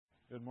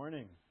Good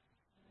morning.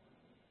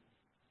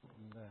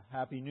 And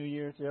Happy New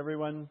Year to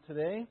everyone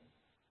today.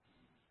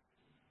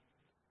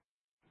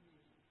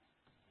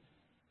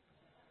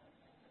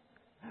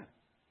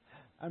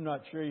 I'm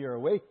not sure you're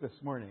awake this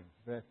morning,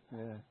 but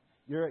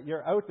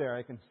you're out there.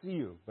 I can see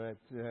you, but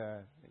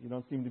you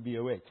don't seem to be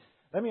awake.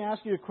 Let me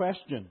ask you a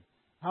question.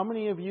 How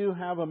many of you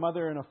have a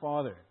mother and a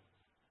father?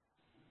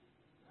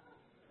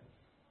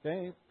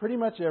 Okay, pretty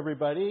much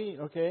everybody.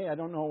 Okay, I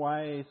don't know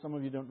why some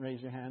of you don't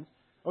raise your hands.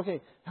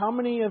 Okay, how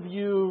many of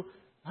you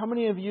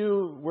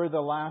were the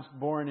last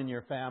born in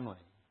your family?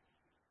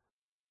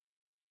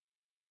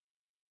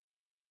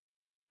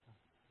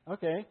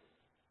 Okay.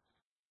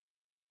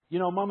 You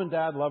know, Mom and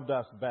Dad loved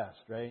us best,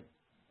 right?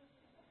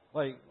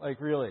 Like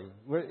really.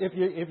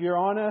 If you're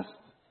honest,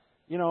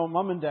 you know,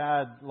 Mom and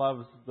Dad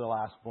loves the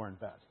last born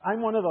best.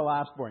 I'm one of the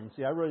last born. You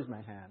see, I raised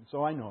my hand,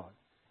 so I know it.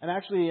 And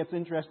actually, it's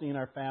interesting in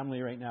our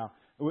family right now.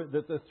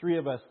 The three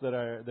of us that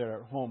are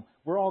at home,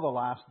 we're all the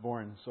last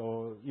born,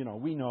 so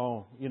we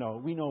know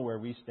where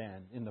we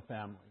stand in the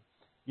family.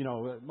 You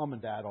know, Mom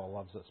and Dad all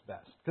loves us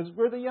best because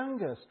we're the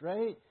youngest,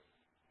 right?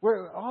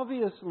 We're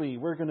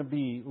going to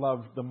be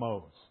loved the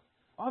most.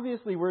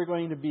 Obviously, we're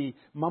going to be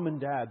Mom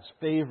and Dad's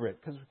favorite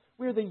because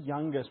we're the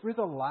youngest. We're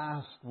the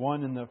last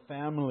one in the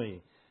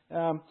family.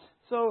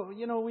 So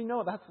we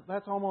know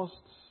that's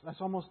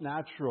almost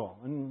natural,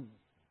 and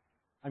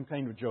I'm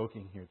kind of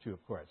joking here too,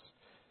 of course.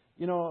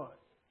 You know,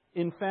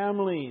 in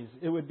families,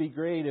 it would be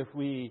great if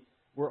we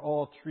were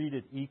all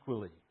treated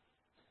equally.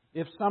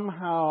 If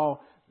somehow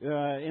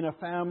in a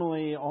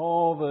family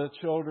all the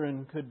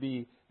children could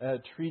be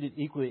treated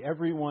equally,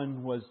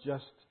 everyone was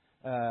just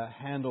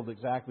handled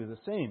exactly the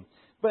same.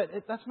 But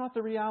that's not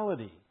the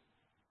reality.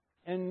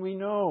 And we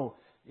know,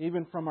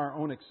 even from our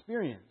own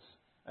experience,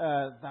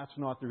 that's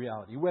not the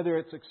reality. Whether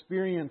it's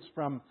experience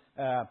from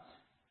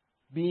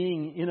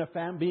being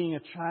a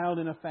child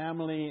in a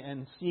family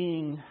and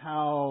seeing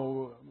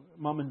how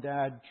Mom and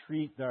Dad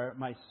treat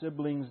my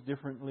siblings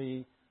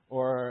differently,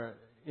 or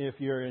if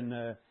you're in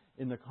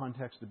the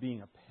context of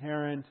being a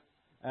parent,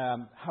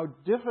 how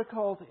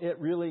difficult it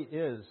really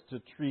is to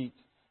treat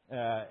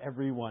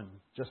everyone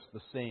just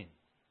the same.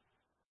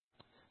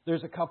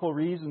 There's a couple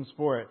reasons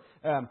for it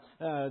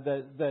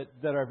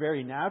that are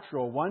very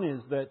natural. One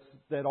is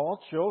that all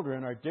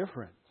children are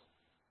different.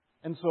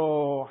 And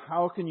so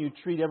how can you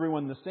treat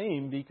everyone the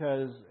same?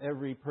 Because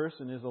every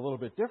person is a little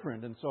bit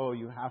different. And so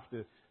you have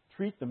to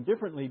treat them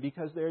differently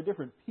because they're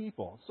different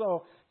people.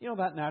 So,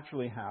 that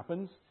naturally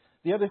happens.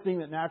 The other thing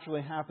that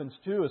naturally happens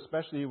too,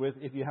 especially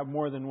if you have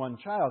more than one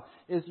child,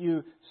 is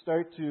you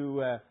start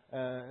to,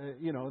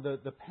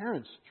 the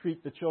parents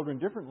treat the children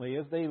differently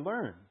as they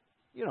learn.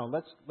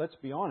 Let's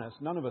be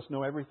honest. None of us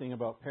know everything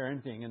about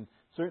parenting, and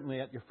certainly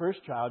at your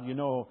first child, you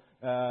know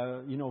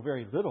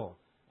very little.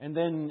 And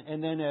then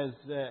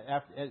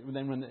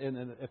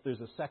if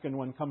there's a second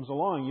one comes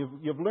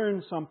along, you've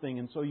learned something,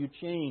 and so you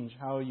change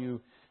how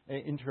you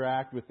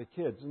interact with the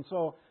kids. And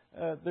so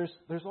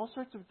there's all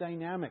sorts of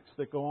dynamics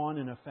that go on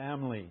in a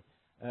family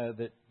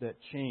that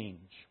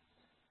change.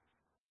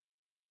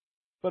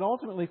 But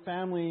ultimately,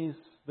 families,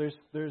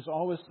 there's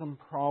always some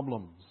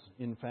problems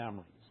in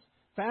families.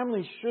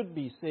 Families should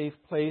be safe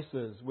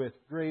places with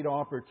great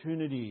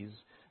opportunities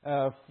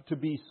to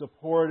be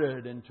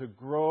supported and to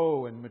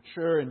grow and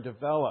mature and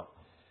develop.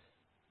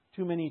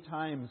 Too many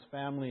times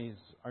families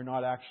are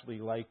not actually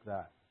like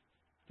that.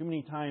 Too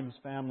many times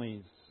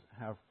families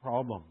have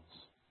problems.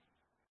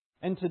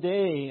 And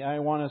today I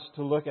want us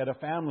to look at a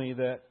family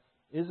that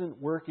isn't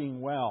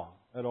working well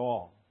at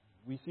all.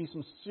 We see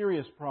some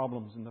serious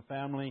problems in the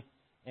family,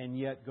 and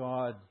yet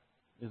God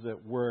is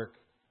at work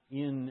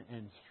in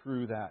and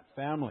through that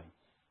family.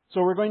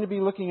 So we're going to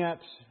be looking at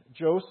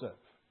Joseph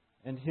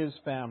and his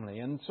family.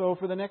 And so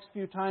for the next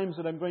few times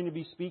that I'm going to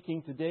be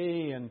speaking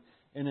today and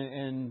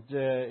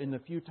in the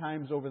few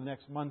times over the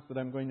next month that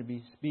I'm going to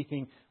be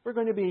speaking, we're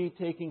going to be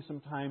taking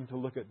some time to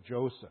look at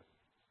Joseph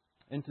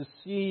and to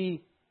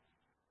see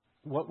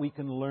what we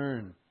can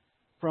learn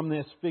from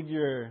this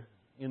figure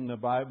in the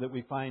Bible that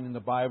we find in the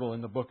Bible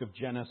in the book of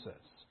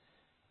Genesis.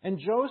 And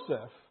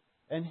Joseph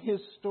and his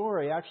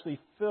story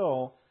actually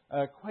fill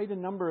quite a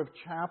number of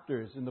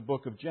chapters in the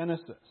book of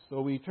Genesis.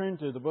 So we turn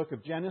to the book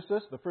of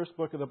Genesis, the first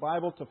book of the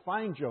Bible, to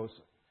find Joseph.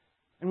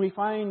 And we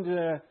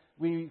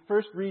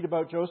first read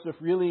about Joseph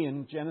really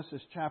in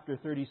Genesis chapter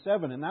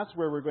 37, and that's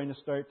where we're going to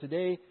start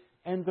today.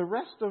 And the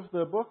rest of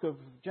the book of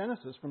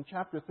Genesis, from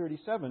chapter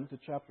 37 to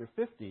chapter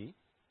 50,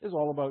 is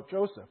all about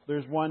Joseph.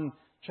 There's one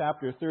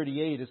chapter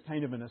 38 is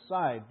kind of an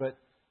aside, but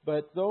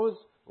those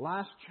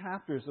last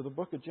chapters of the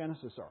book of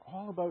Genesis are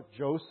all about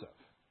Joseph.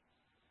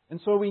 And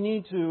so we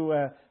need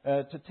to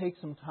take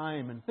some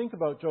time and think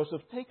about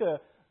Joseph. Take a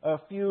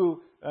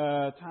few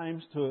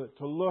times to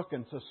look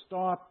and to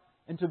stop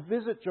and to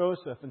visit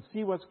Joseph and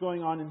see what's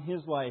going on in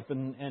his life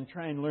and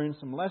try and learn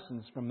some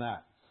lessons from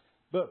that.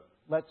 But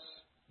let's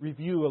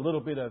review a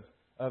little bit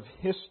of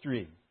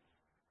history.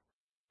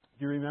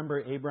 Do you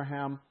remember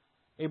Abraham?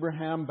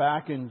 Abraham,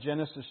 back in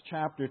Genesis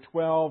chapter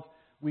 12,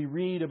 we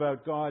read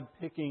about God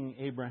picking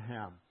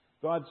Abraham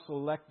God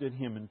selected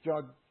him, and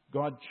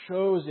God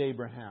chose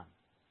Abraham.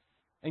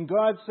 And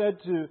God said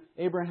to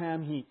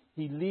Abraham,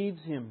 He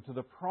leads him to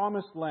the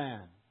promised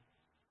land.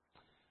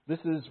 This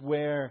is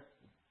where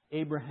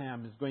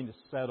Abraham is going to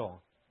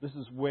settle. This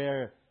is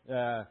where,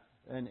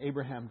 and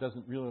Abraham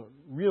doesn't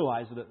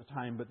realize it at the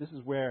time, but this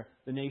is where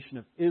the nation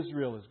of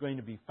Israel is going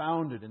to be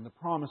founded, in the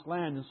promised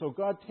land. And so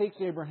God takes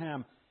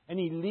Abraham and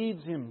He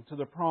leads him to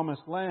the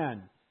promised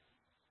land.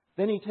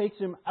 Then He takes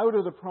him out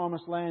of the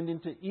promised land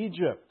into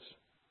Egypt,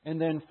 and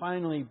then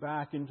finally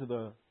back into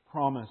the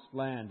promised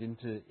land,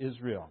 into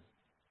Israel.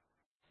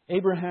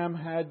 Abraham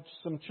had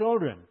some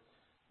children,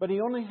 but he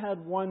only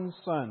had one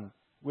son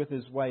with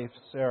his wife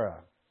Sarah.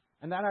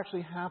 And that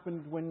actually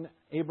happened when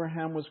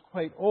Abraham was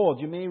quite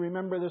old. You may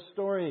remember the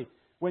story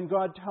when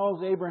God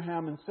tells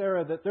Abraham and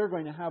Sarah that they're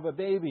going to have a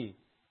baby.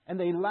 And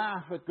they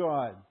laugh at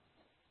God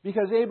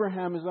because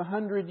Abraham is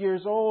 100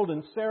 years old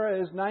and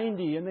Sarah is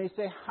 90. And they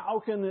say,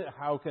 how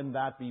can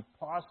that be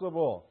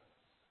possible?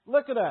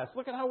 Look at us.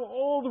 Look at how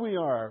old we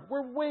are.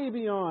 We're way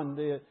beyond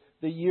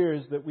the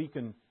years that we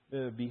can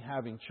be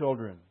having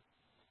children.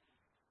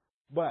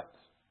 But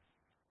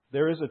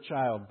there is a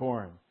child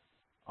born,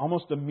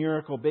 almost a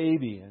miracle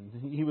baby.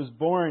 And he was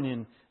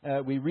born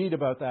we read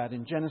about that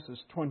in Genesis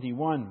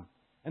 21.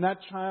 And that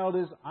child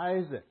is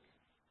Isaac.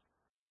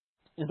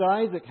 And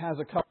Isaac has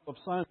a couple of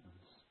sons,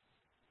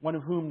 one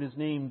of whom is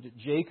named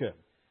Jacob.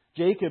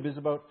 Jacob is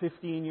about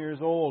 15 years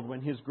old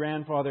when his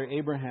grandfather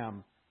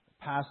Abraham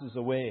passes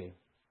away.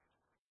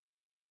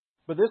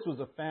 But this was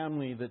a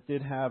family that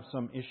did have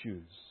some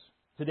issues.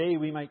 Today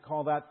we might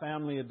call that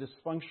family a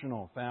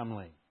dysfunctional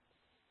family.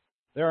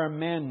 There are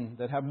men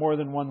that have more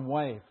than one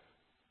wife.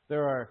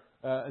 There are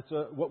it's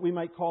what we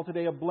might call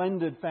today a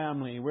blended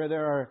family, where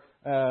there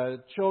are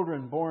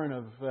children born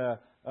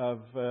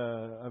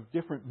of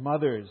different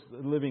mothers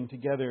living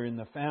together in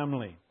the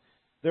family.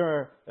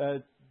 There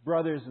are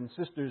brothers and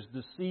sisters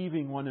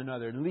deceiving one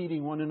another,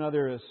 leading one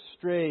another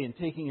astray, and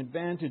taking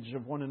advantage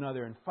of one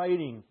another and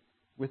fighting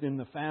within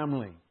the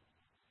family.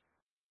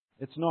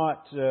 It's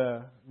not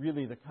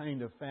really the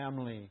kind of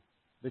family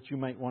that you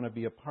might want to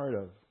be a part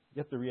of.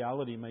 Yet the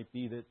reality might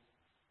be that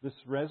this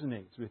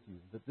resonates with you,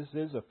 that this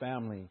is a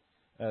family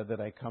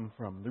that I come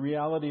from. The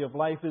reality of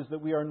life is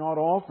that we are not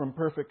all from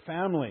perfect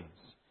families.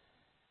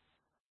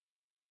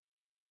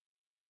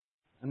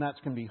 And that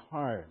can be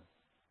hard.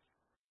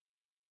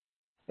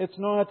 It's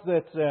not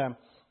that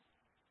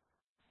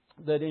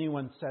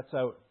anyone sets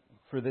out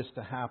for this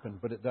to happen,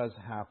 but it does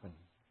happen.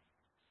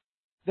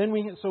 Then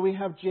we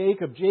have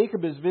Jacob.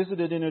 Jacob is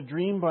visited in a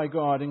dream by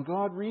God, and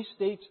God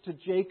restates to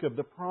Jacob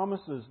the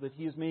promises that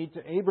He has made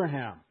to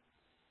Abraham.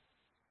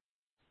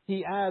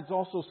 He adds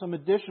also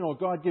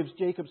God gives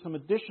Jacob some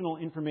additional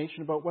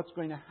information about what's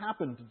going to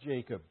happen to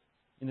Jacob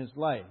in his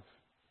life.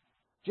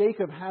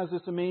 Jacob has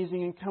this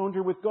amazing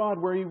encounter with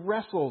God where he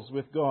wrestles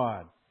with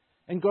God.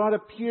 And God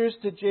appears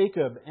to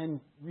Jacob, and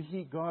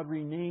God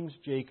renames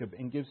Jacob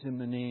and gives him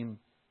the name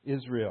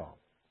Israel.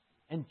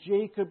 And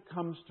Jacob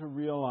comes to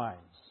realize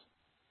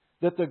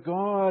that the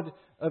God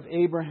of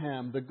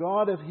Abraham, the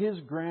God of his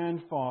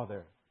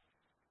grandfather,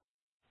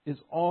 is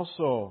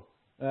also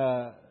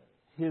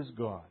his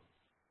God.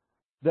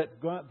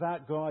 That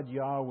God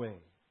Yahweh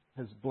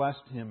has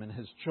blessed him and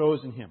has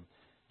chosen him.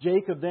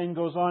 Jacob then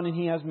goes on and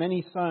he has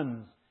many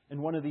sons,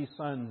 and one of these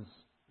sons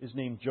is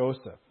named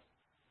Joseph.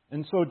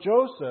 And so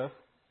Joseph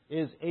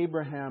is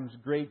Abraham's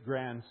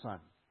great-grandson.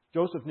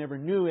 Joseph never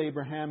knew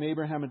Abraham.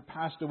 Abraham had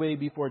passed away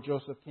before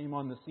Joseph came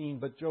on the scene,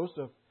 but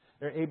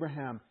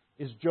Abraham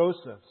is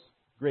Joseph's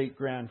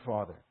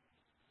great-grandfather.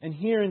 And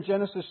here in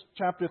Genesis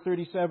chapter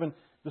 37,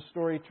 the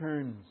story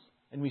turns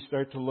and we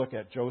start to look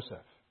at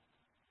Joseph.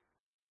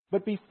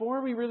 But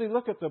before we really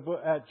look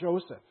at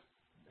Joseph,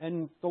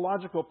 and the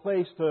logical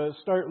place to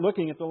start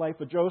looking at the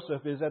life of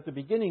Joseph is at the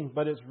beginning,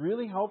 but it's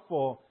really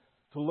helpful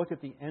to look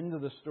at the end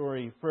of the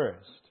story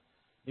first.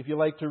 If you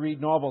like to read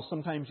novels,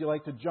 sometimes you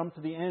like to jump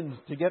to the end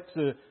to get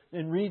to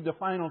and read the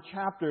final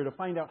chapter to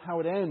find out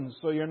how it ends,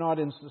 so you're not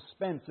in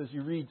suspense as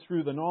you read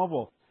through the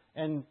novel.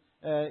 And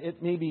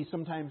it maybe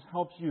sometimes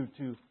helps you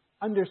to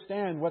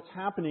understand what's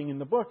happening in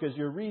the book as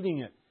you're reading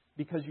it,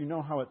 because you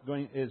know how it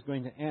is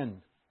going to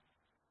end.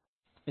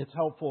 It's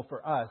helpful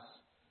for us,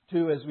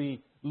 too, as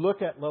we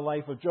look at the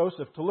life of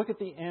Joseph, to look at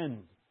the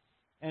end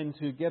and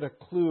to get a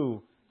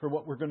clue for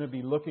what we're going to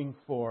be looking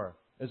for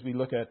as we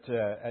look at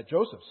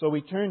Joseph. So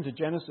we turn to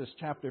Genesis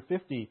chapter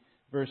 50,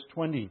 verse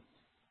 20.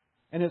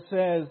 And it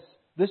says,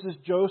 this is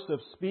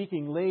Joseph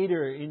speaking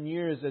later in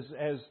years.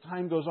 As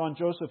time goes on,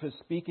 Joseph is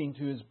speaking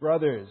to his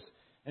brothers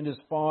and his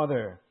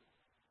father.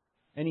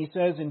 And he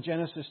says in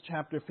Genesis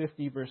chapter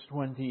 50, verse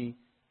 20,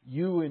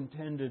 you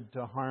intended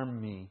to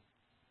harm me,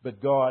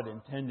 but God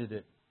intended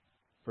it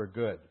for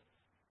good.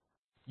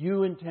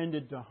 You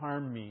intended to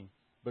harm me,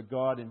 but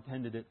God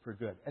intended it for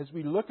good. As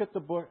we look at the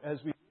book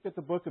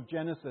of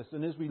Genesis,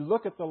 and as we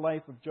look at the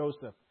life of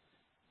Joseph,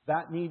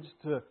 that needs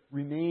to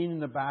remain in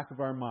the back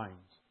of our minds.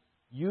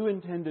 You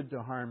intended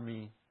to harm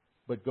me,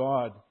 but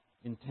God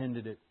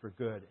intended it for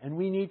good. And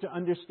we need to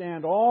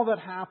understand all that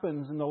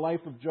happens in the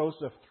life of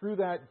Joseph through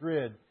that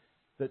grid,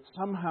 that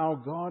somehow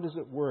God is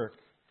at work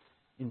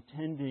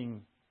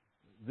intending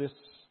this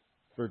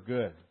for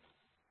good.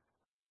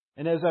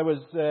 And as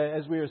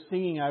we were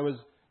singing, I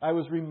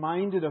was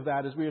reminded of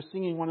that as we were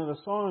singing one of the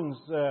songs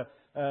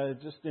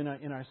just in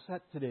our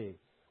set today.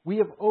 We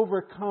have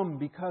overcome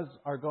because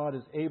our God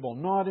is able,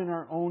 not in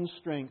our own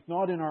strength,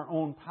 not in our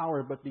own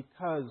power, but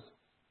because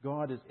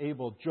God is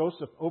able.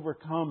 Joseph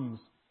overcomes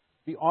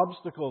the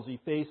obstacles he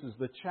faces,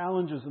 the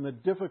challenges and the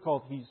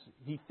difficulties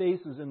he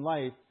faces in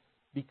life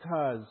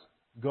because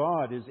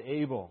God is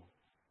able.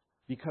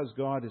 Because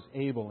God is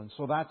able. And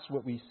so that's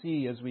what we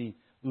see as we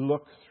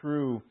look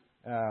through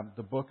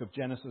the book of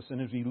Genesis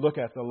and as we look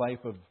at the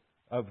life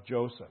of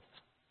Joseph.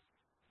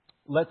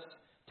 Let's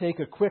take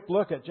a quick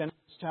look at Genesis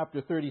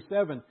chapter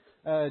 37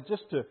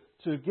 just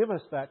to give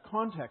us that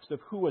context of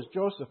who was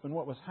Joseph and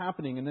what was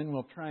happening, and then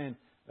we'll try and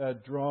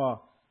draw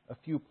a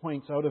few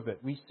points out of it.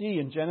 We see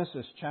in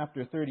Genesis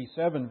chapter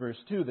 37 verse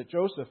 2 that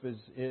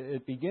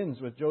it begins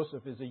with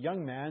Joseph is a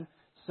young man,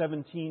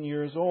 17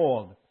 years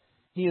old.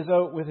 He is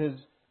out with his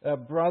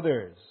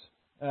brothers.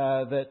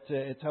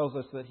 It tells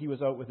us that he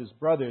was out with his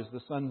brothers,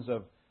 the sons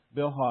of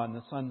Bilhah and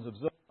the sons of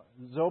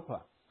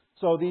Zilpah.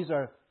 So these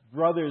are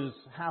brothers,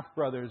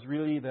 half-brothers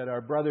really, that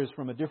are brothers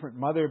from a different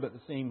mother but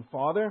the same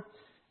father.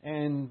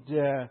 And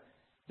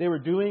they were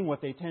doing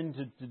what they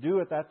tended to do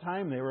at that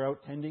time. They were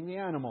out tending the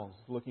animals,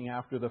 looking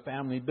after the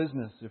family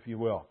business, if you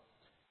will.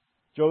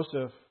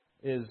 Joseph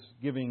is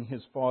giving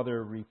his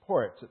father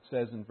reports. It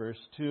says in verse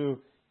 2,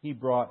 he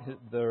brought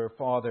their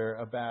father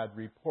a bad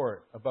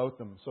report about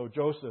them. So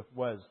Joseph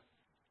was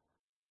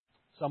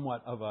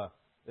somewhat of a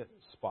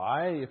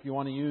spy, if you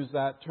want to use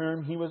that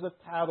term. He was a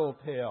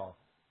tattletale.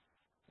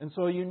 And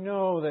so you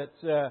know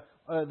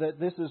that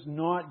this is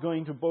not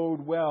going to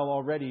bode well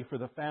already for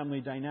the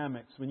family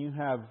dynamics. When you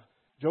have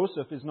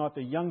Joseph is not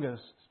the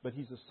youngest, but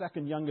he's the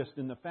second youngest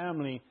in the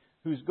family,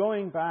 who's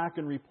going back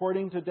and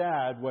reporting to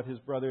Dad what his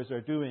brothers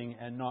are doing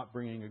and not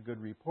bringing a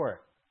good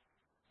report.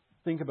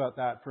 Think about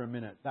that for a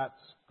minute. That's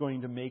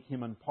going to make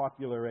him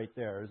unpopular right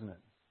there, isn't it?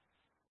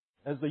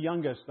 As the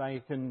youngest,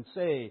 I can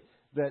say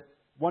that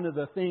one of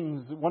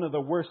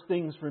the worst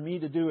things for me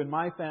to do in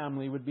my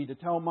family would be to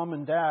tell Mom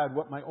and Dad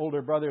what my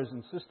older brothers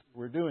and sisters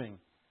were doing.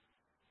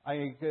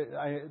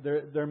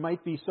 There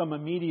might be some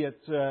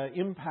immediate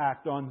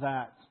impact on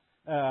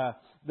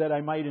that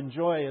I might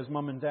enjoy as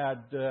Mom and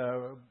Dad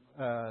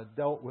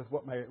dealt with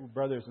what my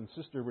brothers and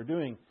sister were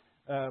doing.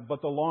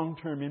 But the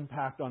long-term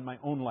impact on my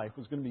own life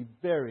was going to be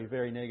very,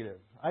 very negative.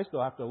 I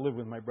still have to live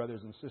with my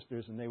brothers and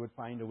sisters, and they would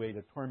find a way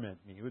to torment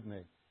me, wouldn't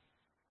they?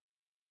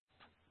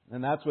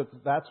 And that's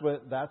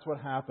what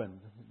happened.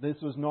 This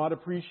was not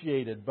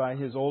appreciated by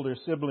his older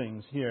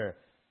siblings here.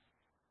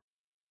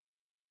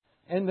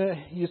 And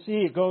you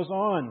see, it goes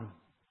on.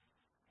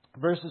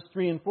 Verses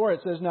 3 and 4,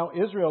 it says, "Now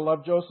Israel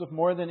loved Joseph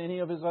more than any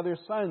of his other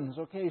sons."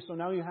 Okay, so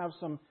now you have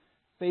some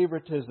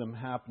favoritism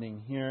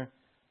happening here.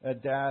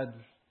 Dad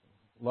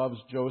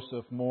loves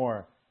Joseph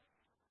more.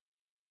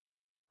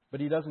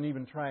 But he doesn't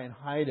even try and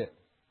hide it.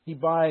 He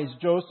buys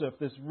Joseph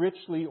this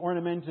richly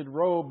ornamented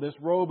robe, this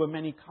robe of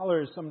many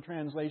colors, some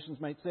translations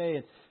might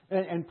say,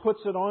 and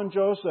puts it on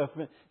Joseph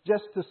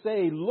just to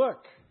say,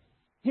 "Look,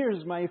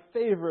 here's my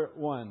favorite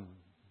one."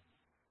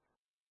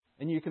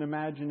 And you can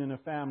imagine in a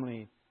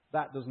family,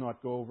 that does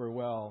not go over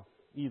well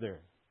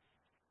either.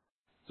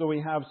 So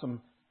we have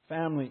some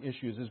family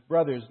issues. His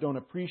brothers don't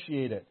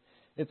appreciate it.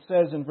 It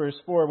says in verse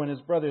 4, when his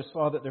brothers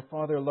saw that their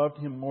father loved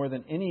him more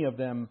than any of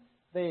them,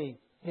 they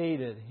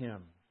hated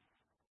him.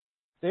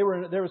 There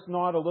was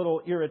not a little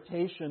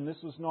irritation.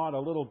 This was not a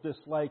little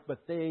dislike,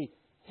 but they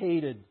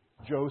hated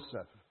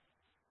Joseph.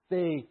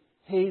 They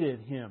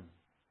hated him.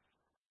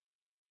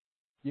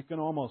 You can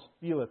almost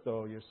feel it,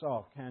 though,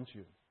 yourself, can't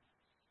you?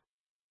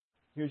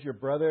 Here's your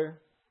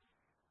brother.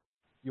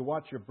 You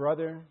watch your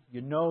brother. You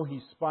know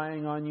he's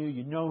spying on you.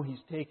 You know he's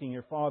taking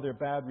your father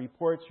bad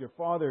reports. Your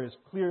father is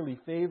clearly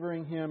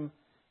favoring him.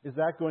 Is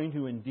that going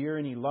to endear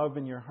any love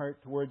in your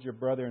heart towards your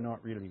brother?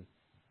 Not really.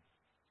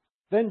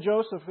 Then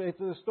Joseph,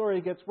 the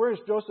story gets worse.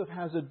 Joseph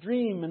has a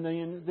dream, and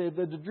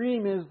the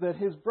dream is that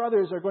his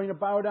brothers are going to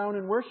bow down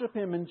and worship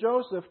him, and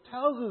Joseph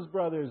tells his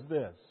brothers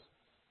this.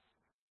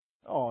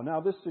 Oh, now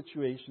this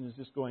situation is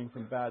just going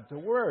from bad to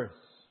worse.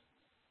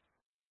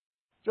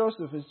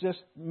 Joseph is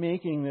just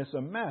making this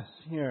a mess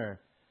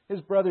here.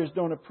 His brothers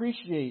don't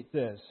appreciate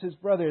this. His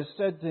brothers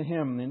said to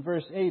him, in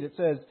verse 8 it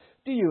says,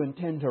 "Do you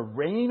intend to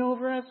reign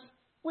over us?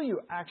 Will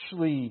you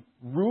actually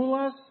rule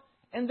us?"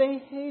 And they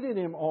hated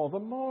him all the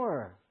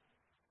more.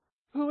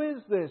 Who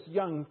is this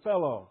young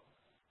fellow?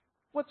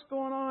 What's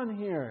going on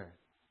here?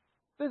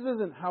 This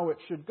isn't how it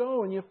should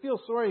go. And you feel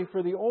sorry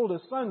for the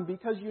oldest son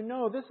because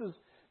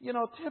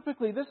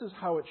typically this is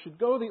how it should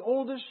go. The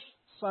oldest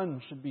son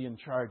should be in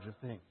charge of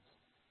things.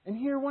 And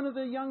here one of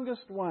the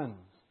youngest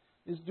ones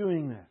is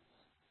doing this.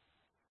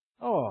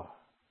 Oh,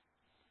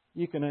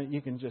 you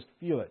can just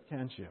feel it,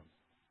 can't you?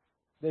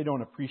 They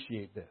don't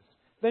appreciate this.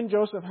 Then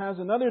Joseph has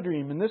another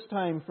dream, and this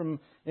time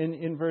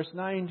in verse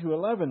 9 to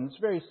 11.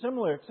 It's very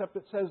similar, except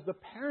it says the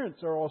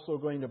parents are also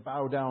going to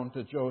bow down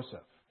to Joseph.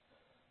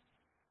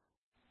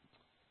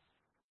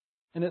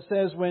 And it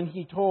says when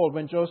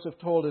Joseph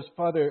told his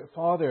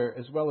father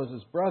as well as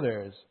his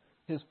brothers,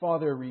 his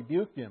father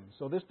rebuked him.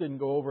 So this didn't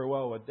go over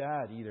well with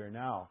Dad either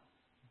now.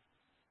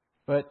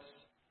 But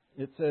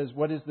it says,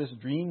 what is this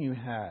dream you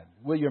had?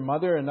 Will your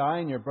mother and I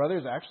and your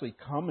brothers actually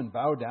come and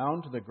bow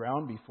down to the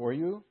ground before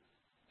you?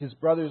 His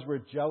brothers were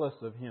jealous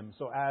of him,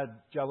 so add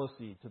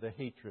jealousy to the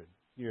hatred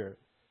here.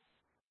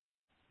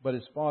 But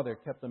his father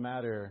kept the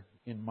matter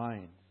in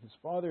mind. His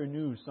father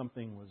knew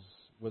something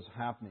was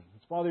happening.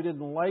 His father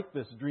didn't like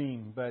this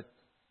dream, but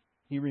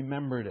he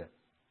remembered it.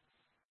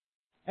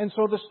 And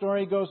so the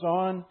story goes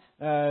on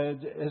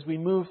as we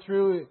move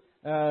through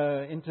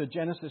into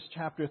Genesis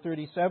chapter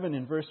 37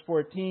 in verse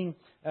 14.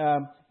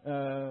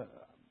 The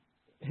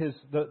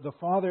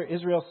father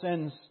Israel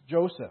sends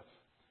Joseph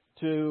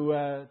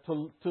to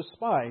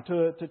spy,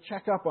 to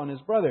check up on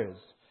his brothers.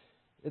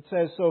 It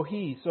says, so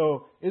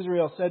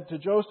Israel said to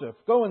Joseph,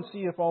 go and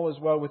see if all is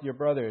well with your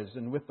brothers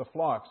and with the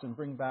flocks, and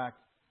bring back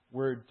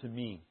word to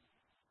me.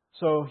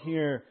 So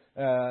here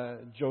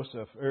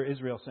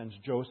Israel sends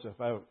Joseph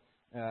out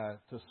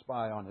to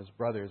spy on his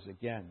brothers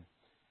again.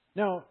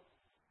 Now,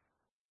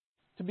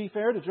 to be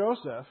fair to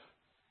Joseph,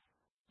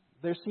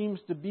 there seems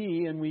to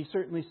be, and we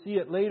certainly see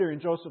it later in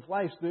Joseph's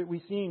life, that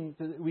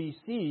we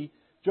see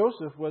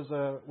Joseph was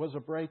a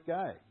bright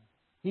guy.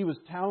 He was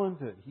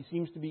talented. He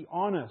seems to be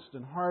honest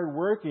and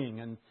hardworking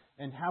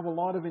and have a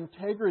lot of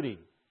integrity.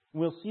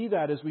 We'll see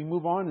that as we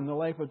move on in the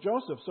life of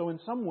Joseph. So in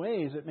some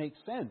ways it makes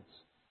sense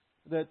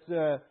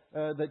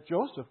that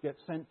Joseph gets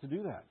sent to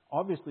do that.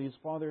 Obviously his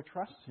father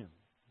trusts him.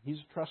 He's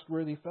a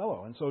trustworthy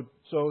fellow. And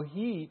so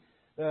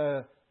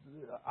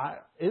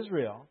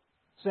Israel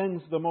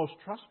sends the most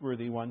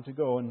trustworthy one to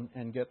go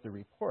and get the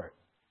report.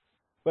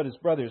 But his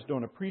brothers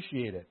don't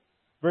appreciate it.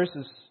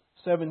 Verses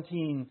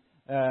 17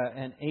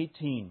 and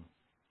 18.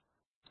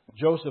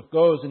 Joseph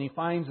goes and he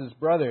finds his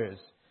brothers.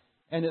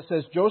 And it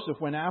says, Joseph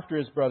went after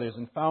his brothers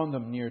and found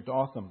them near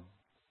Dothan.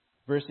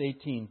 Verse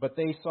 18. But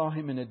they saw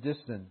him in a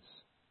distance,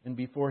 and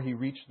before he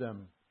reached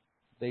them,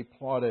 they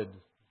plotted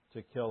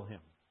to kill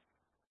him.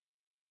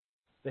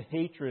 The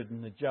hatred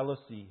and the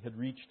jealousy had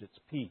reached its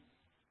peak.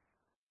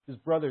 His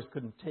brothers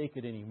couldn't take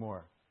it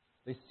anymore.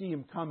 They see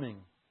him coming,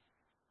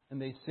 and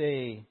they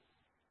say,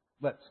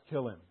 let's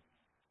kill him.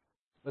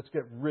 Let's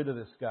get rid of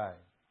this guy.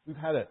 We've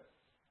had it.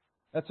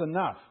 That's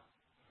enough.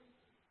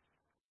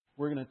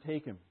 We're going to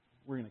take him.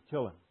 We're going to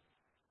kill him.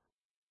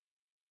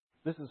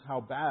 This is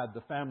how bad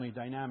the family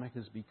dynamic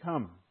has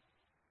become.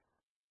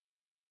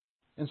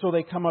 And so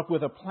they come up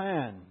with a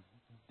plan.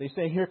 They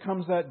say, here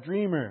comes that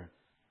dreamer.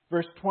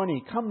 Verse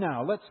 20, come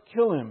now, let's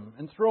kill him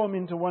and throw him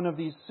into one of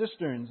these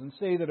cisterns and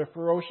say that a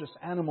ferocious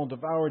animal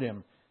devoured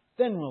him.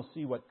 Then we'll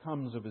see what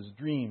comes of his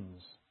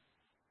dreams.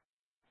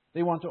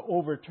 They want to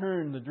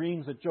overturn the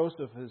dreams that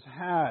Joseph has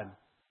had.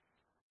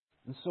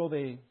 And so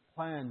they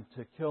plan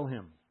to kill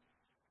him.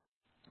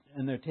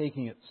 And they're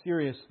taking it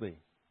seriously.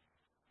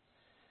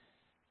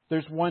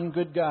 There's one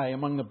good guy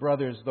among the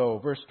brothers, though.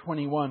 Verse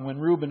 21, when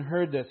Reuben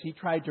heard this, he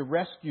tried to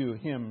rescue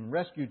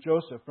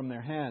Joseph from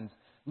their hands.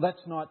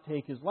 Let's not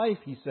take his life,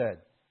 he said.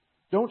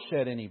 Don't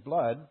shed any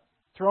blood.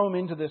 Throw him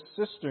into this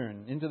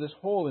cistern, into this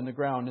hole in the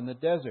ground in the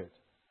desert.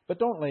 But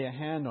don't lay a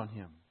hand on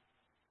him.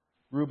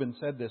 Reuben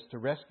said this to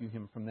rescue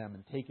him from them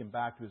and take him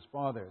back to his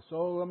father.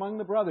 So among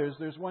the brothers,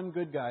 there's one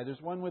good guy.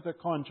 There's one with a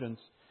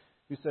conscience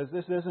who says,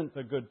 this isn't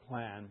a good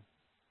plan.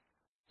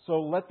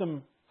 So let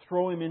them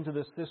throw him into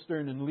the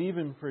cistern and leave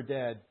him for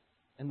dead.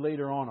 And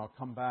later on, I'll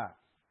come back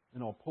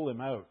and I'll pull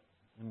him out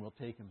and we'll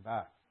take him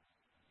back.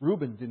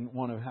 Reuben didn't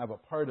want to have a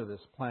part of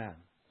this plan.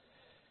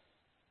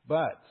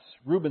 But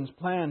Reuben's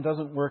plan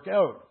doesn't work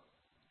out.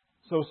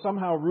 So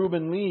somehow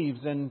Reuben leaves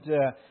and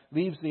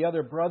leaves the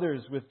other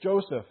brothers with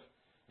Joseph.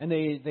 And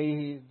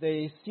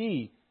they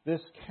see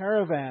this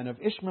caravan of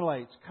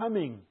Ishmaelites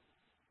coming.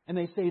 And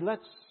they say,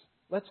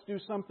 let's do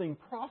something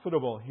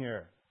profitable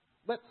here.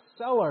 Let's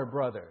sell our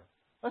brother.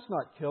 Let's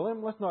not kill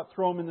him. Let's not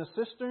throw him in the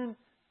cistern.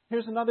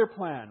 Here's another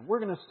plan. We're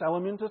going to sell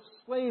him into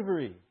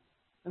slavery.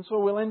 And so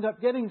we'll end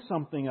up getting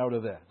something out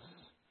of this.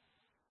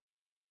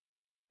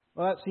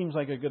 Well, that seems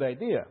like a good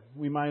idea.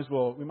 We might as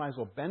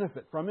well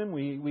benefit from him.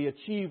 We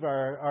achieve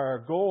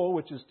our goal,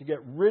 which is to get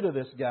rid of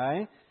this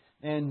guy.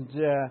 And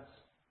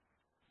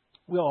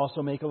we'll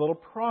also make a little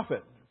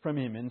profit from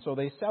him. And so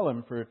they sell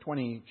him for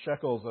 20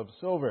 shekels of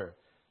silver.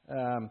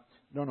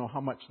 Don't know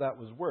how much that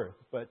was worth,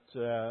 but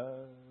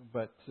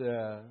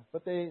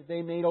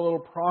they made a little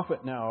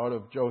profit now out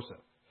of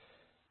Joseph.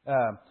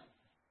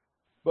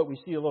 But we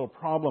see a little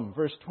problem.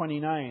 Verse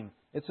 29,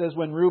 it says,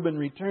 when Reuben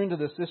returned to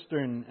the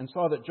cistern and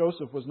saw that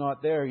Joseph was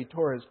not there, he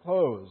tore his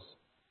clothes.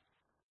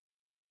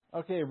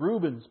 Okay,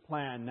 Reuben's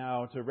plan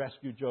now to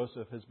rescue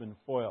Joseph has been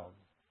foiled.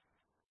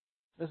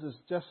 This is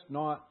just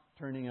not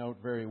turning out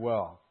very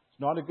well.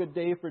 It's not a good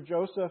day for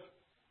Joseph,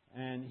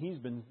 and he's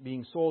been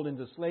being sold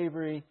into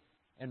slavery.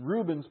 And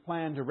Reuben's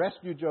plan to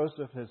rescue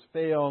Joseph has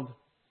failed.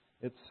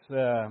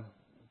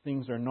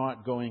 things are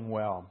not going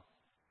well.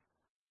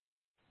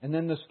 And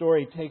then the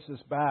story takes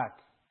us back.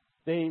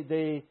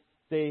 They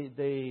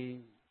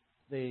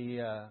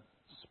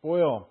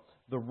spoil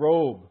the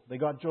robe. They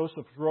got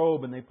Joseph's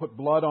robe and they put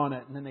blood on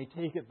it, and then they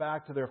take it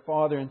back to their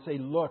father and say,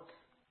 "Look,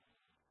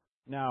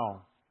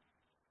 now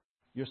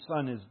your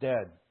son is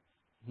dead.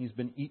 He's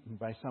been eaten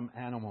by some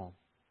animal."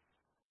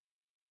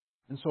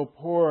 And so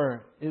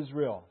poor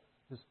Israel,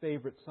 his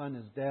favorite son,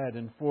 is dead.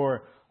 And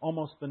for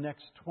almost the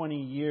next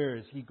 20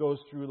 years, he goes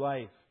through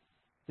life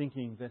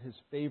thinking that his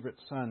favorite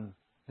son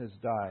has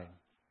died.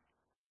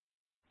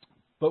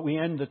 But we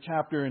end the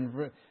chapter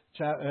in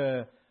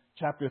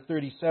chapter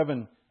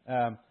 37,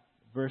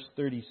 verse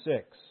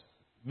 36.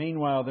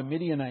 "Meanwhile, the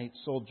Midianites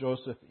sold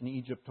Joseph in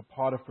Egypt to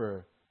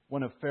Potiphar,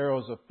 one of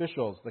Pharaoh's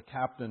officials, the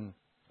captain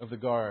of the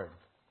guard."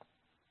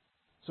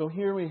 So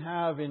here we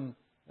have in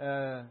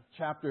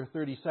chapter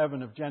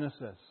 37 of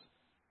Genesis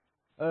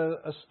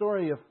a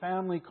story of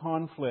family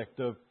conflict,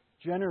 of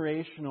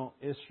generational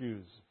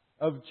issues,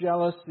 of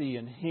jealousy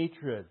and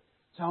hatred.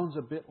 Sounds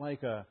a bit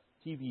like a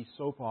TV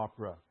soap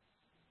opera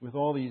with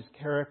all these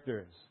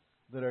characters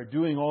that are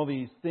doing all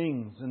these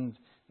things. And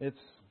it's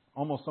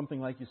almost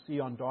something like you see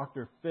on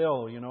Dr.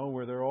 Phil,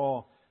 where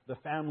the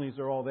families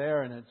are all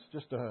there, and it's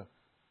just a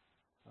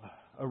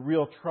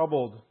real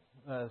troubled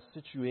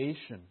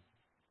situation.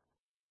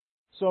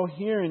 So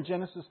here in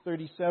Genesis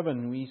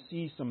 37, we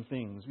see some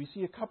things. We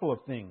see a couple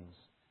of things.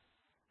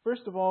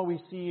 First of all,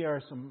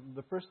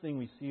 the first thing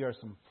we see are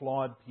some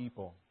flawed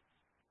people.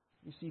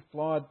 We see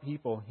flawed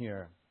people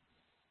here.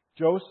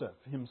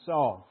 Joseph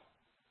himself,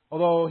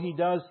 although he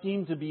does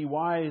seem to be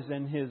wise,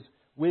 and his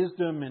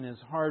wisdom and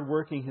his hard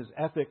working, his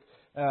ethic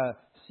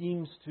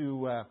seems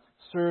to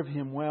serve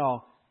him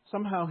well,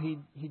 somehow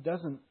he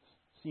doesn't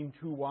seem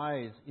too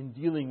wise in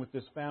dealing with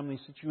this family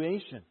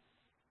situation.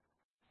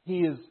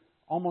 He is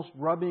almost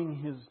rubbing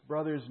his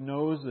brothers'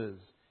 noses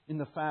in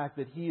the fact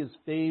that he is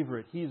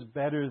favorite, he is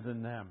better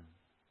than them.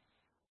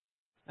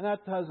 And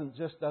that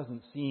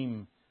doesn't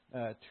seem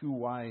too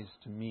wise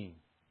to me.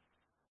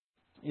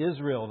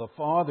 Israel, the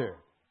father,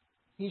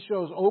 he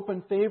shows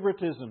open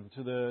favoritism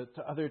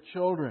to other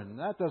children.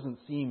 That doesn't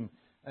seem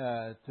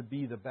to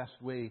be the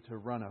best way to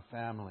run a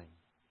family.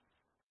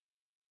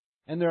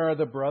 And there are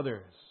the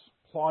brothers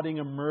plotting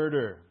a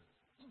murder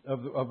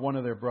of one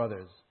of their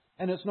brothers.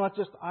 And it's not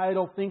just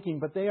idle thinking,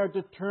 but they are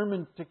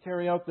determined to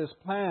carry out this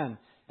plan.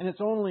 And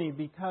it's only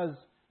because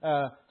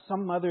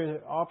some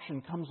other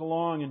option comes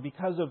along, and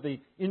because of the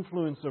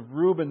influence of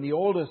Reuben, the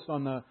oldest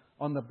on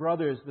the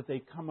brothers, that they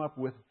come up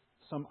with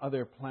some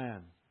other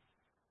plan.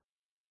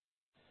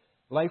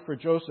 Life for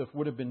Joseph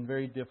would have been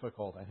very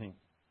difficult, I think.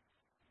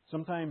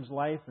 Sometimes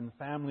life and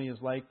family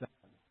is like that.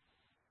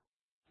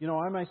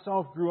 I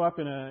myself grew up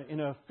in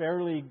a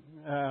fairly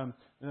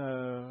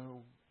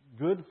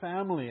good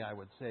family, I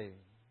would say.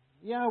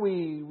 Yeah,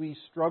 we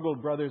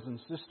struggled, brothers and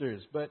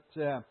sisters, but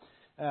it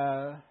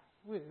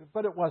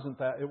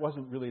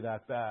wasn't really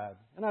that bad.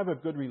 And I have a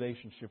good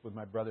relationship with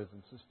my brothers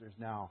and sisters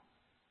now.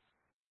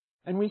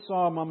 And we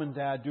saw Mom and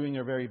Dad doing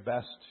their very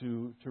best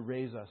to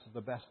raise us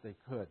the best they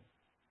could.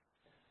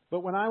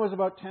 But when I was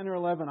about 10 or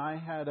 11, I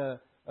had a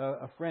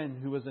friend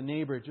who was a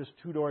neighbor just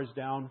 2 doors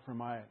down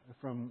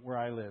from where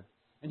I lived.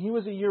 And he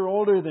was a year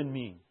older than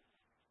me.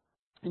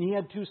 And he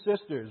had 2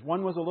 sisters.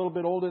 One was a little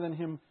bit older than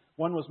him.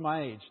 One was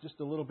my age,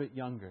 just a little bit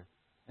younger.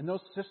 And those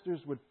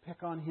sisters would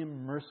pick on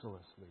him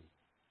mercilessly.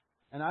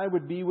 And I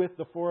would be with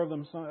the 4 of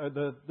them.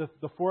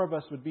 The 4 of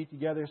us would be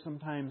together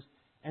sometimes.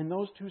 And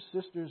those 2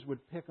 sisters would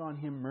pick on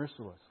him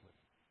mercilessly.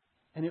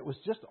 And it was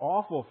just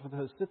awful for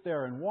them to sit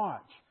there and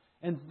watch.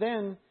 And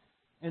then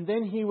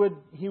he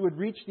would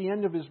reach the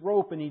end of his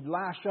rope, and he'd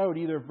lash out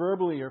either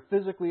verbally or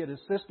physically at his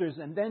sisters.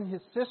 And then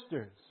his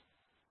sisters,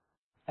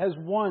 as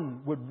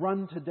one, would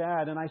run to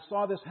Dad. And I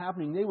saw this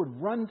happening. They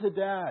would run to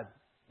Dad.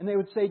 And they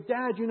would say,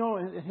 "Dad,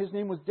 and his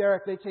name was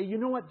Derek." They'd say, "You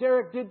know what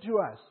Derek did to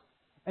us?"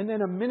 And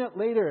then a minute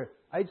later,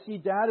 I'd see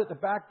Dad at the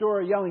back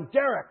door yelling,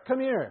 "Derek, come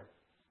here."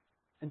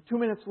 And 2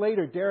 minutes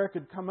later, Derek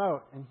would come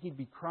out, and he'd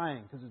be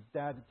crying because his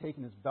dad had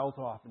taken his belt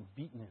off and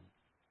beaten him.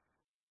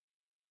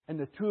 And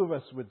the 2 of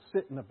us would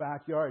sit in the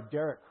backyard,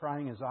 Derek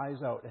crying his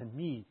eyes out, and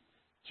me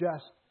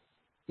just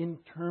in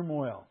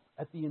turmoil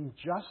at the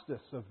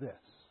injustice of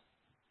this.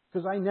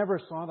 Because I never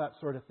saw that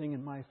sort of thing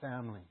in my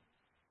family.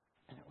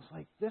 And it was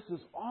like, this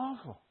is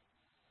awful.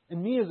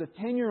 And me as a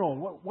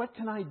 10-year-old, what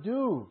can I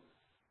do?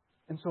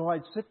 And so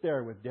I'd sit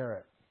there with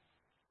Derek.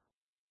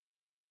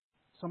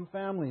 Some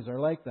families are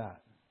like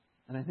that.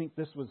 And I think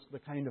this was the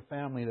kind of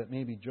family that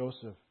maybe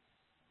Joseph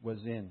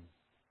was in.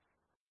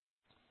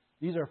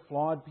 These are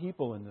flawed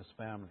people in this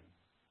family.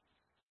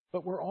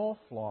 But we're all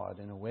flawed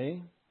in a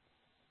way.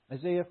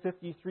 Isaiah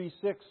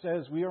 53:6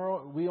 says, we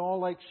all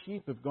like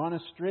sheep have gone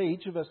astray.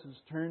 Each of us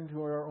has turned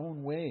to our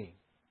own way.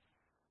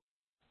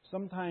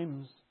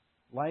 Sometimes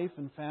life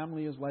and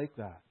family is like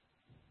that.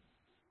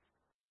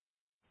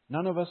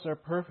 None of us are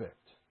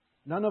perfect.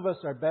 None of us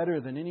are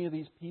better than any of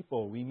these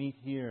people we meet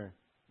here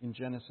in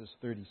Genesis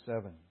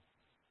 37.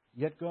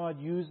 Yet God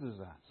uses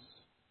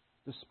us.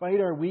 Despite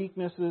our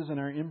weaknesses and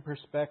our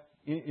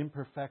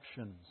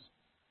imperfections,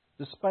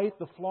 despite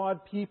the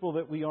flawed people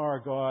that we are,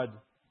 God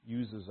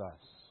uses us.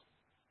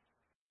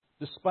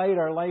 Despite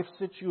our life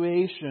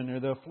situation or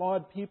the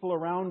flawed people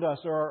around us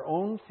or our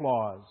own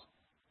flaws,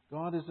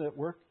 God is at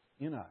work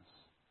in us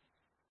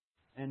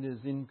and is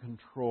in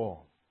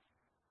control.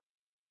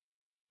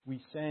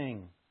 We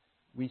sang,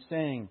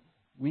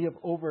 we have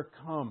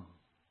overcome.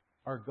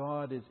 Our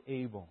God is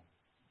able.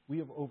 We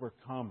have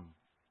overcome.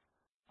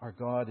 Our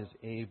God is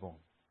able.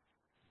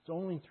 It's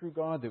only through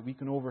God that we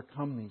can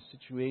overcome these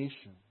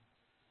situations.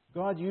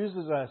 God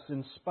uses us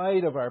in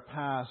spite of our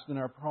past and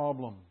our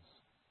problems.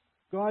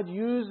 God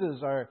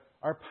uses our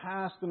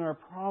past and our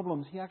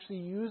problems. He actually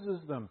uses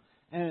them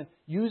and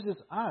uses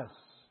us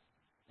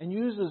and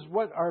uses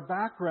what our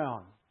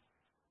background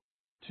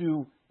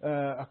to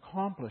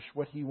accomplish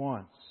what He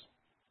wants.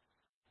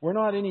 We're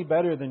not any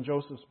better than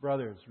Joseph's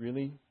brothers,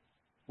 really.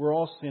 We're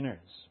all sinners.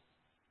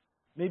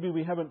 Maybe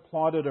we haven't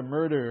plotted a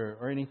murder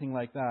or anything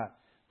like that,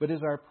 but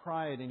is our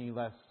pride any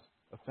less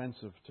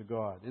offensive to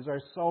God? Is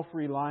our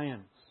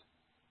self-reliance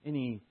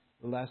any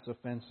less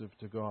offensive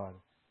to God?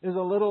 Is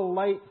a little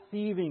light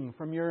thieving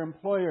from your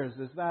employers,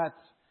 is that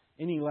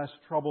any less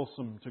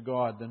troublesome to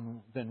God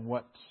than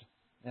what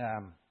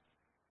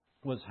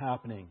was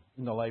happening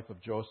in the life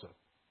of Joseph?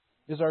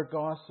 Is our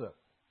gossip,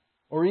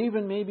 or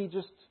even maybe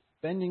just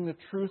bending the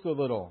truth a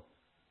little,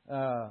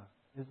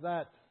 is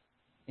that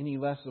any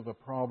less of a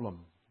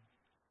problem?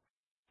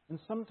 And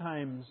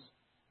sometimes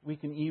we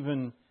can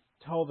even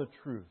tell the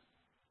truth,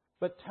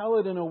 but tell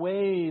it in a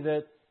way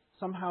that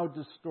somehow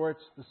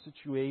distorts the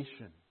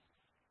situation.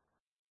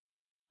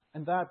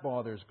 And that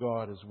bothers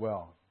God as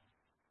well.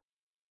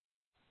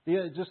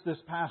 Just this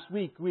past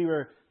week, we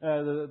were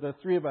the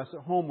three of us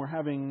at home were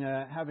having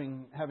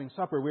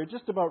supper. We were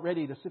just about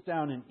ready to sit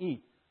down and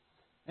eat,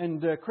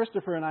 and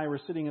Christopher and I were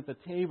sitting at the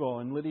table,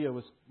 and Lydia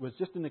was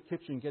just in the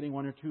kitchen getting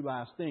one or two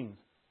last things.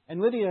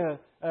 And Lydia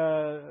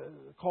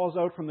calls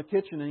out from the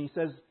kitchen, and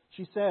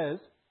she says,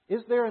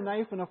 "Is there a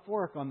knife and a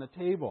fork on the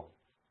table?"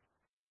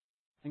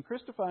 And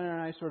Christopher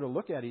and I sort of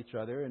look at each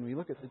other, and we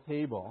look at the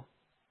table.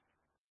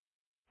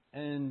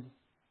 And,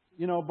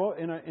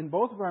 in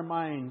both of our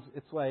minds,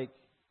 it's like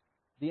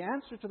the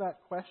answer to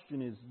that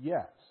question is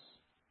yes.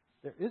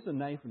 There is a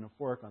knife and a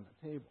fork on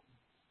the table.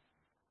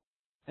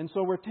 And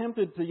so we're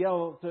tempted to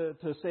yell,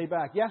 to say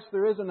back, yes,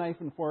 there is a knife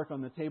and fork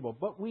on the table.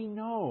 But we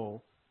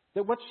know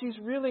that what she's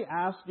really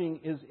asking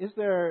is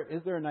there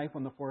a knife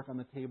and a fork on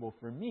the table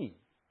for me?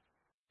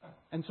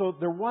 And so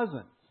there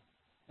wasn't.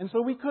 And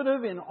so we could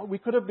have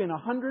been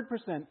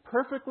 100%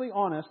 perfectly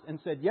honest and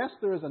said, yes,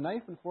 there is a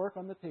knife and fork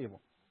on the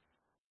table.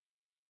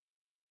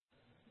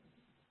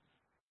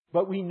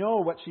 But we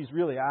know what she's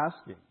really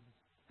asking.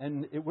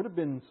 And it would have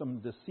been some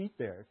deceit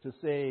there to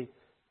say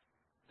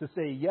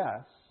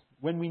yes,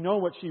 when we know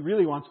what she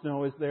really wants to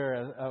know, is there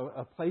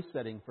a place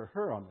setting for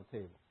her on the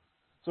table?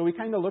 So we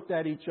kind of looked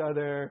at each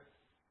other,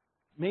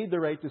 made the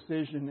right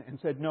decision, and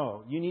said,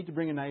 no, you need to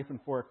bring a knife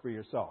and fork for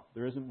yourself.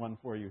 There isn't one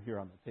for you here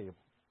on the table.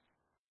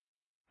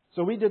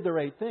 So we did the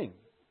right thing.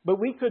 But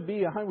we could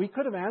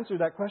have answered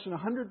that question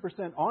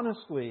 100%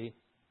 honestly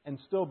and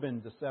still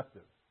been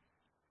deceptive.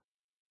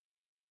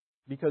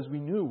 Because we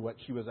knew what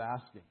she was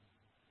asking,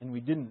 and we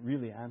didn't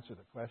really answer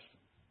the question.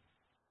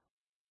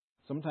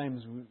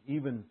 Sometimes,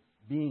 even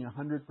being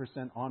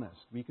 100% honest,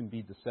 we can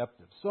be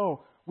deceptive.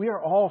 So, we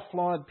are all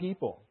flawed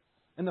people.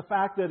 And the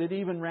fact that it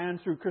even ran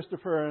through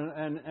Christopher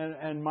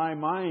and my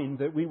mind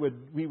that we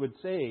would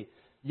say,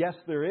 yes,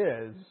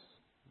 there is,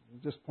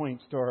 just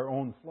points to our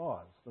own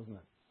flaws, doesn't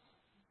it?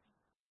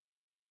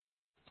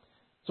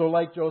 So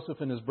like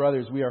Joseph and his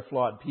brothers, we are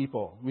flawed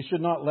people. We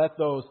should not let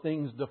those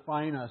things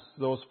define us,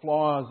 those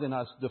flaws in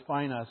us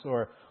define us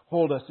or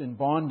hold us in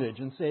bondage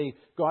and say,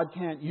 God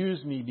can't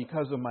use me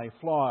because of my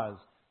flaws.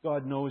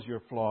 God knows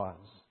your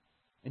flaws,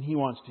 and He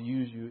wants to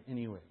use you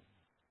anyway.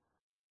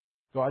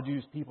 God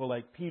used people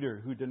like Peter,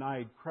 who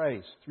denied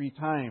Christ 3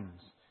 times,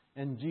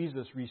 and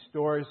Jesus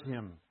restores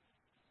him,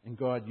 and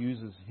God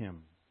uses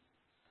him.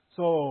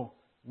 So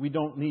we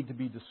don't need to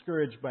be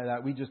discouraged by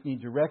that. We just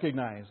need to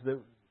recognize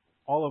that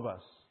all of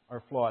us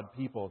are flawed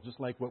people, just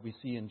like what we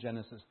see in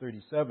Genesis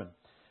 37.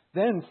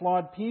 Then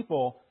flawed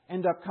people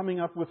end up coming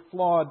up with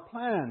flawed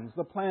plans.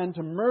 The plan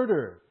to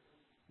murder,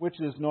 which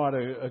is not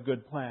a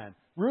good plan.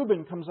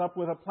 Reuben comes up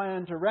with a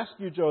plan to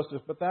rescue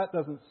Joseph, but that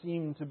doesn't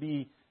seem to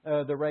be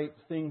the right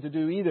thing to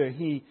do either.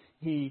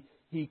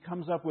 He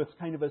comes up with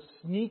kind of a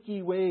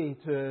sneaky way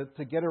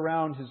to get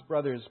around his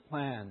brother's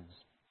plans.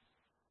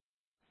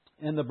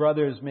 And the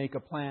brothers make a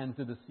plan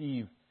to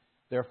deceive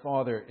their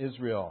father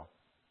Israel.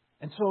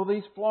 And so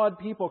these flawed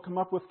people come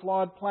up with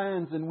flawed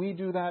plans, and we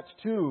do that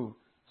too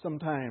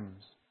sometimes.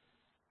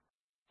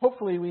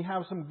 Hopefully we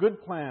have some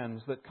good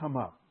plans that come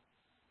up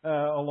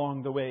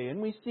along the way.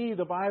 And we see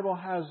the Bible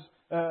has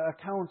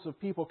accounts of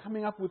people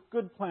coming up with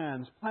good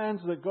plans,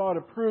 plans that God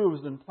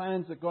approves and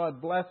plans that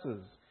God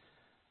blesses.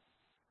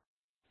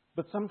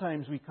 But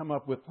sometimes we come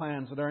up with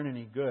plans that aren't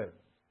any good,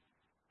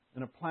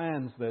 and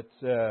plans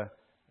that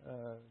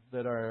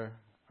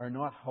are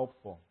not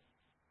helpful.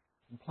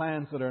 and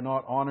plans that are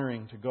not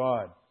honoring to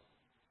God.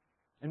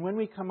 And when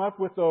we come up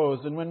with those,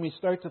 and when we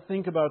start to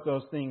think about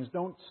those things,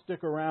 don't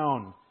stick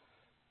around,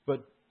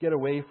 but get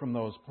away from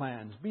those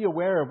plans. Be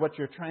aware of what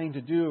you're trying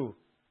to do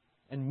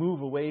and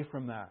move away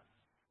from that.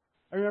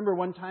 I remember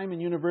one time in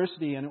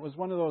university, and it was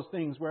one of those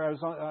things where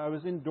I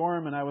was in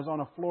dorm and I was on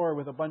a floor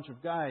with a bunch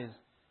of guys,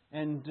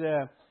 and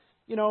there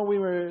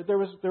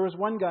was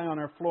one guy on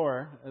our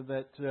floor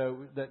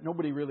that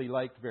nobody really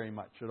liked very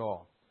much at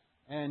all,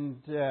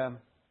 and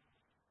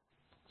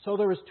so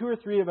there was 2 or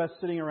 3 of us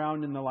sitting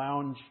around in the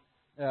lounge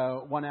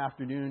one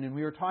afternoon, and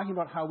we were talking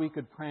about how we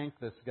could prank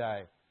this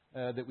guy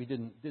that we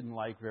didn't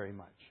like very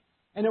much.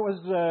 And it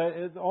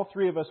was all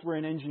 3 of us were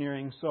in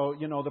engineering, so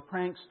the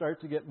pranks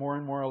start to get more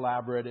and more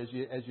elaborate as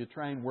you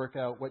try and work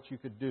out what you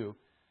could do.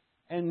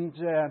 And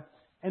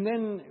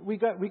then we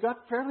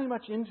got fairly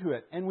much into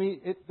it, and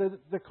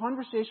the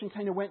conversation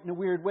kind of went in a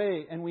weird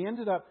way, and we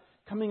ended up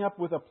coming up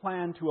with a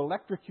plan to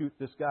electrocute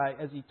this guy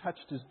as he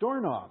touched his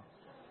doorknob.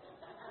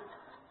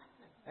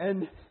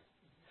 And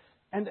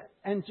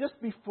just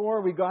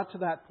before we got to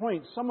that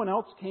point, someone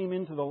else came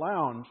into the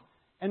lounge.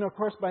 And of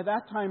course, by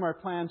that time, our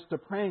plans to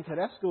prank had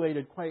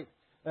escalated quite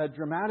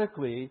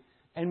dramatically.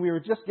 And we were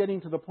just getting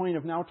to the point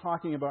of now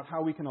talking about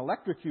how we can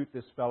electrocute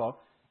this fellow.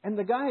 And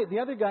the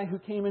other guy who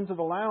came into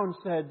the lounge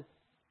said,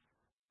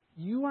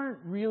 "You aren't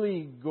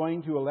really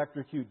going to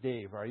electrocute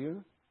Dave, are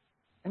you?"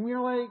 And we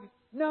were like,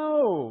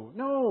 No,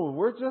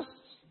 we're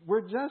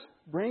just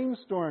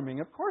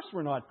brainstorming. Of course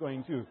we're not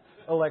going to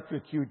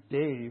electrocute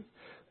Dave.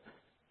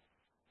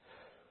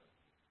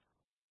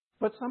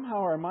 But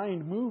somehow our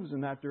mind moves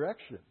in that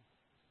direction.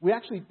 We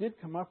actually did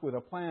come up with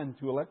a plan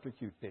to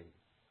electrocute Dave.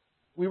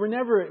 We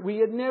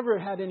had never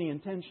had any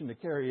intention to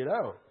carry it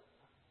out,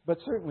 but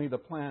certainly the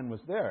plan was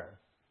there.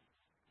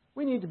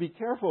 We need to be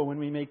careful when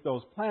we make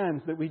those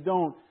plans that we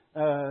don't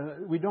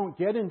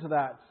get into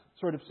that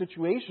sort of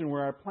situation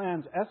where our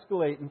plans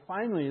escalate and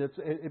finally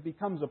it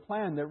becomes a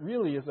plan that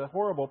really is a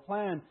horrible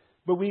plan,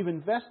 but we've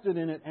invested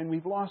in it and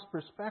we've lost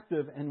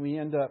perspective and we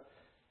end up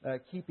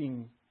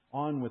keeping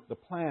on with the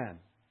plan.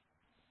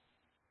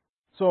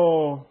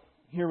 So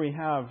here we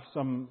have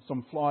some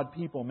flawed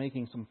people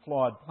making some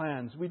flawed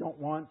plans. We don't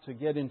want to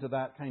get into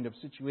that kind of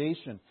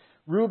situation.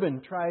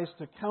 Reuben tries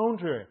to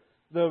counter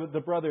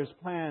the brothers'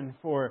 plan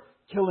for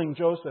killing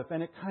Joseph,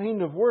 and it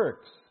kind of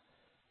works.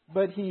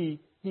 But he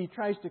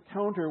tries to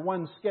counter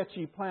one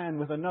sketchy plan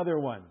with another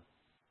one.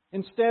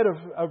 Instead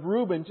of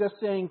Reuben just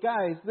saying,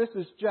 "Guys, this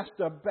is just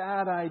a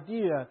bad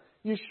idea.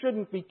 You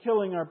shouldn't be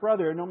killing our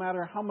brother, no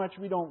matter how much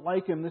we don't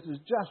like him. This is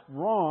just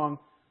wrong.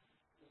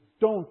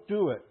 Don't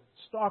do it.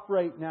 Stop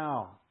right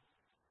now."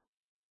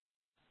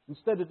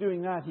 Instead of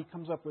doing that, he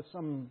comes up with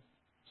some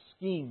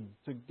scheme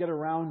to get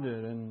around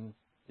it, and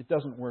it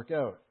doesn't work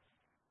out.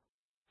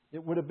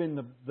 It would have been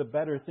the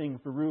better thing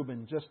for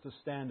Reuben just to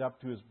stand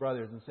up to his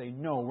brothers and say,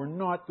 "No, we're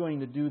not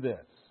going to do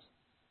this.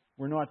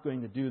 We're not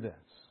going to do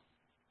this."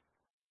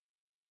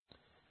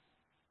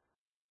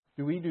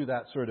 Do we do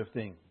that sort of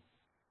thing?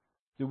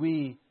 Do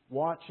we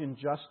watch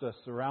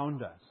injustice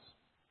around us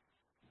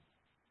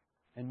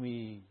and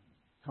we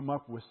come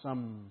up with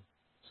some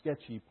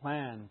sketchy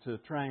plan to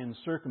try and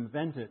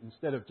circumvent it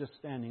instead of just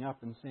standing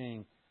up and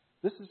saying,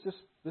 this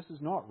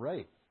is not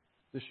right.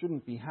 This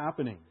shouldn't be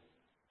happening.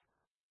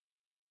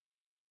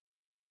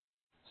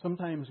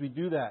 Sometimes we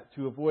do that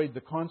to avoid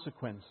the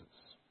consequences.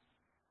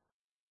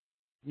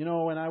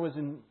 When I was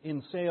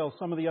in sales,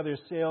 some of the other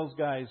sales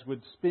guys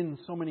would spin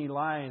so many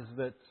lies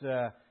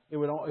that it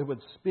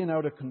would spin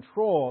out of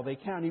control. They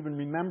can't even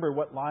remember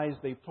what lies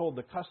they've told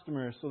the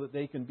customer so that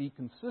they can be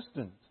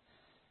consistent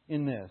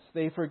in this.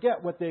 They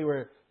forget what they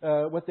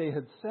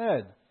had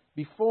said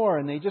before,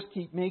 and they just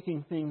keep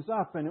making things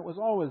up. And it was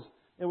always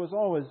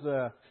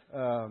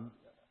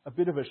a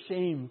bit of a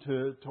shame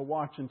to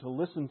watch and to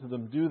listen to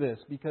them do this,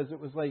 because it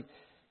was like,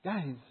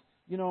 guys,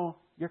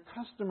 your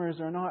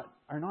customers are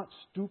not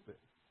stupid.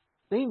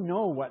 They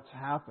know what's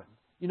happened.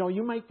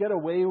 You might get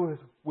away with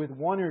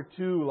 1 or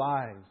 2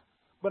 lies,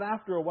 but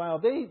after a while,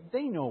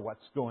 they know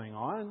what's going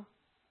on.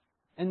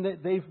 And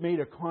they've made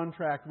a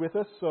contract with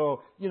us,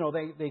 so,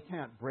 they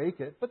can't break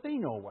it, but they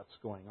know what's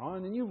going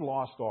on, and you've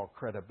lost all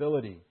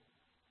credibility.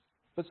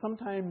 But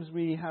sometimes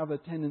we have a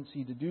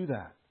tendency to do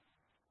that.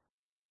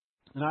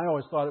 And I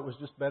always thought it was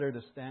just better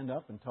to stand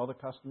up and tell the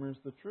customers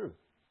the truth.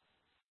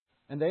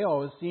 And they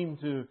always seem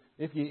to,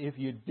 if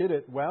you did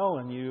it well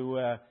and you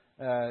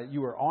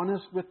were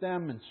honest with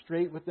them and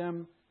straight with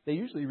them, they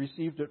usually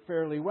received it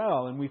fairly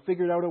well. And we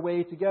figured out a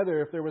way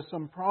together. If there was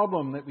some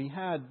problem that we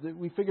had,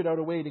 we figured out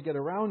a way to get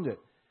around it.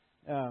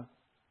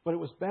 But it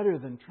was better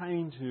than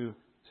trying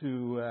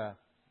to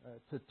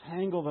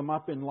tangle them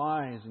up in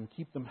lies and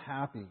keep them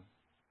happy.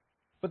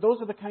 But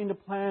those are the kind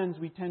of plans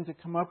we tend to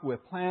come up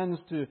with. Plans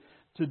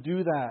to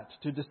do that,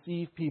 to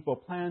deceive people.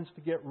 Plans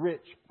to get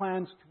rich.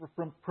 Plans to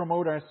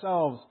promote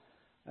ourselves.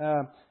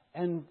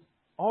 And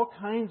all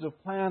kinds of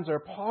plans are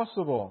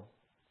possible.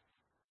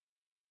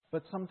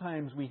 But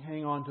sometimes we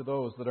hang on to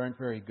those that aren't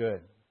very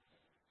good.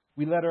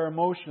 We let our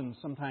emotions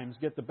sometimes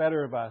get the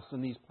better of us,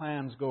 and these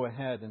plans go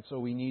ahead, and so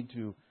we need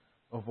to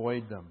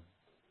avoid them.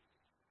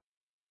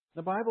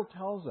 The Bible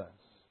tells us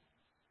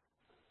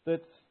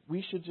that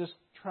we should just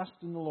trust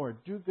in the Lord,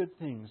 do good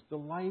things,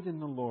 delight in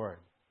the Lord,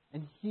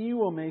 and He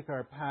will make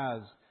our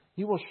paths.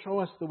 He will show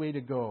us the way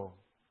to go.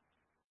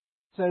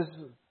 It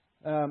says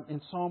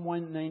in Psalm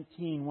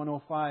 119,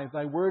 105,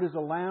 Thy word is a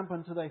lamp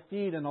unto thy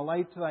feet and a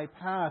light to thy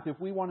path. If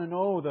we want to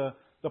know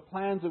the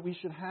plans that we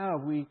should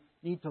have, we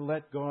need to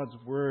let God's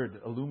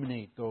word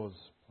illuminate those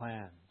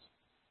plans.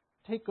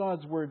 Take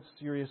God's word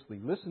seriously.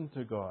 Listen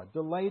to God.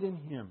 Delight in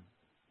Him.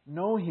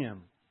 Know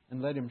Him,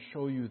 and let Him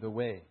show you the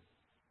way.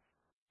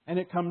 And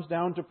it comes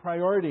down to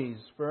priorities.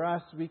 For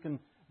us,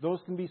 those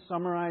can be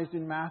summarized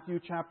in Matthew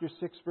chapter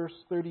 6, verse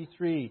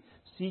 33.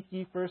 Seek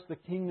ye first the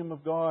kingdom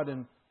of God,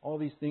 and all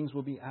these things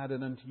will be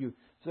added unto you.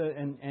 So,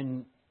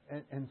 and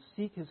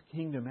seek His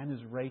kingdom and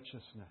His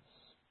righteousness.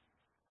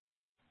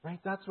 Right?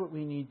 That's what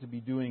we need to be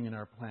doing in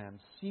our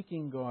plans.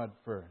 Seeking God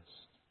first.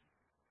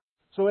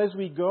 So as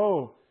we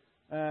go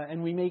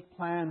and we make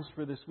plans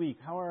for this week,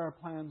 how are our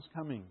plans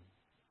coming?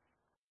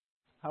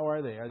 How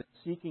are they? Are they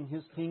seeking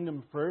His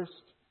kingdom first?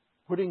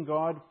 Putting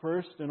God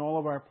first in all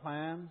of our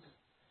plans?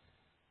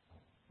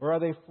 Or are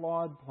they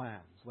flawed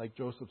plans, like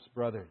Joseph's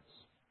brothers?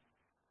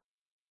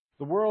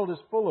 The world is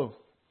full of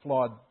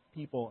flawed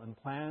people and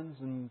plans,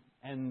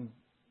 and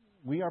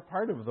we are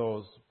part of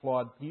those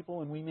flawed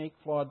people, and we make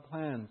flawed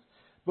plans.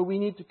 But we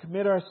need to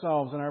commit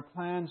ourselves and our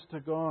plans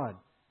to God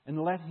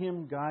and let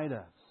Him guide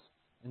us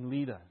and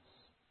lead us.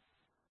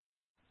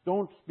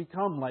 Don't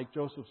become like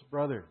Joseph's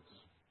brothers,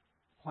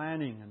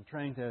 planning and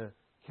trying to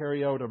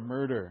carry out a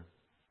murder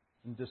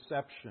and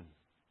deception.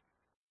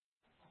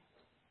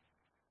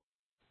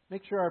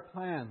 Make sure our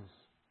plans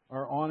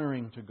are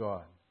honoring to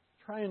God.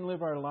 Try and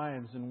live our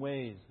lives in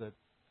ways that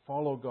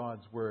follow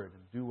God's word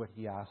and do what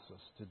He asks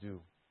us to do.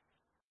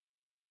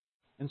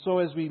 And so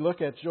as we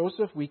look at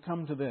Joseph, we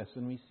come to this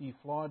and we see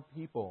flawed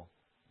people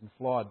and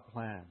flawed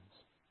plans.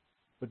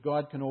 But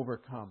God can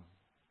overcome.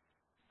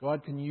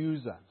 God can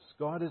use us.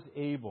 God is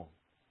able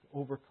to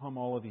overcome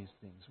all of these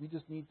things. We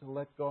just need to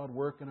let God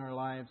work in our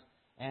lives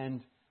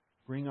and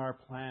bring our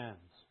plans,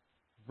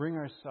 bring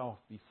ourselves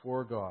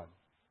before God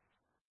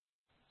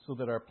so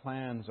that our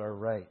plans are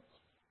right.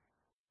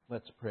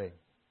 Let's pray.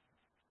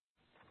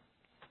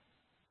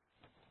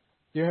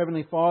 Dear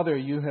Heavenly Father,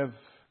 You have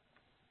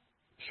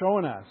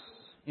shown us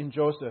in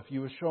Joseph,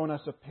 You have shown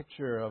us a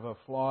picture of a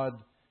flawed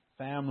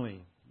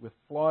family with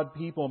flawed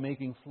people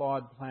making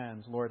flawed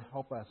plans. Lord,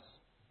 help us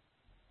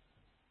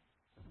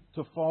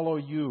to follow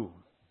You.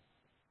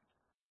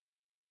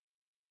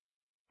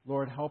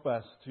 Lord, help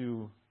us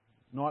to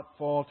not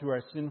fall to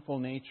our sinful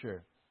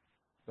nature,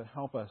 but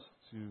help us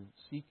to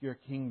seek Your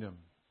kingdom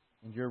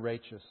and Your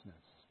righteousness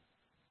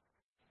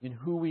in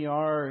who we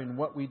are, in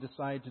what we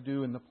decide to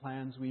do, in the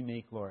plans we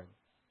make, Lord.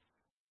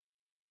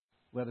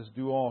 Let us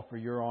do all for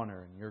Your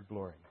honor and Your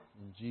glory.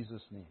 In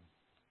Jesus' name,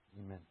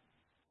 amen.